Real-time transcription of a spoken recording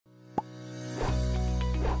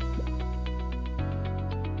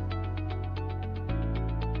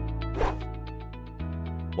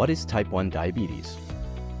What is type 1 diabetes?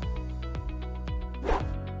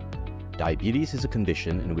 Diabetes is a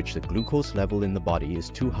condition in which the glucose level in the body is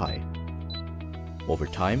too high. Over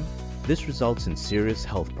time, this results in serious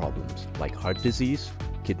health problems like heart disease,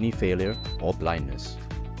 kidney failure, or blindness.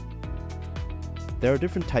 There are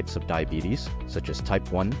different types of diabetes, such as type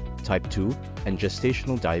 1, type 2, and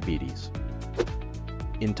gestational diabetes.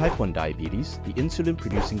 In type 1 diabetes, the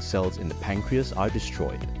insulin-producing cells in the pancreas are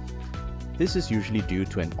destroyed. This is usually due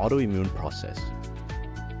to an autoimmune process.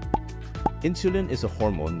 Insulin is a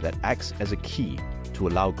hormone that acts as a key to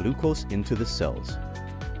allow glucose into the cells.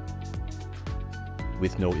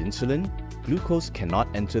 With no insulin, glucose cannot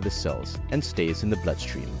enter the cells and stays in the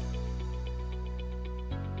bloodstream.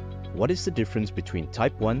 What is the difference between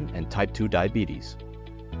type 1 and type 2 diabetes?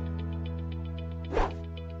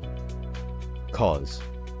 Cause.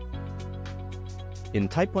 In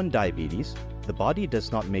type 1 diabetes, the body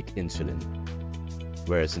does not make insulin,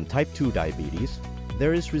 whereas in type 2 diabetes,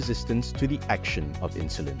 there is resistance to the action of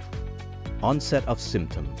insulin. Onset of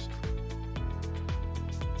symptoms.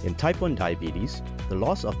 In type 1 diabetes, the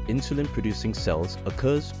loss of insulin-producing cells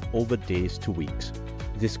occurs over days to weeks.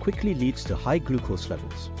 This quickly leads to high glucose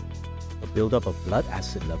levels, a buildup of blood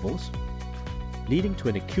acid levels, leading to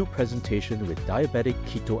an acute presentation with diabetic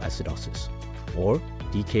ketoacidosis, or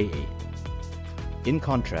DKA. In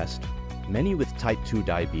contrast, many with type 2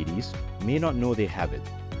 diabetes may not know they have it,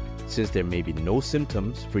 since there may be no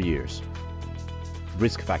symptoms for years.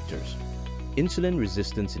 Risk factors. Insulin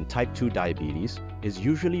resistance in type 2 diabetes is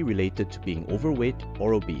usually related to being overweight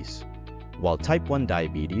or obese, while type 1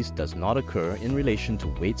 diabetes does not occur in relation to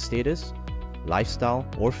weight status, lifestyle,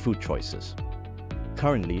 or food choices.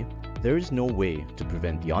 Currently, there is no way to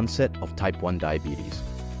prevent the onset of type 1 diabetes.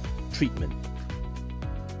 Treatment.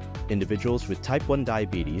 Individuals with type 1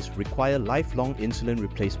 diabetes require lifelong insulin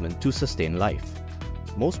replacement to sustain life.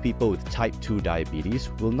 Most people with type 2 diabetes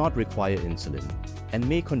will not require insulin and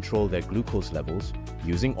may control their glucose levels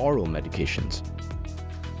using oral medications.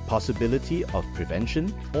 Possibility of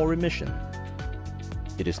prevention or remission.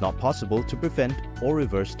 It is not possible to prevent or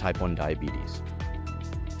reverse type 1 diabetes.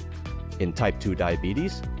 In type 2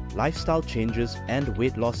 diabetes, lifestyle changes and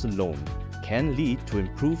weight loss alone can lead to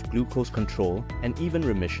improved glucose control and even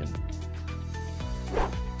remission.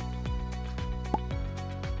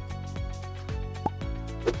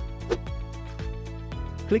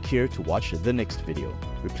 Click here to watch the next video,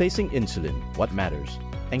 Replacing Insulin, What Matters,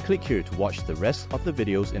 and click here to watch the rest of the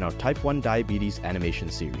videos in our type 1 diabetes animation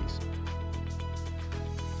series.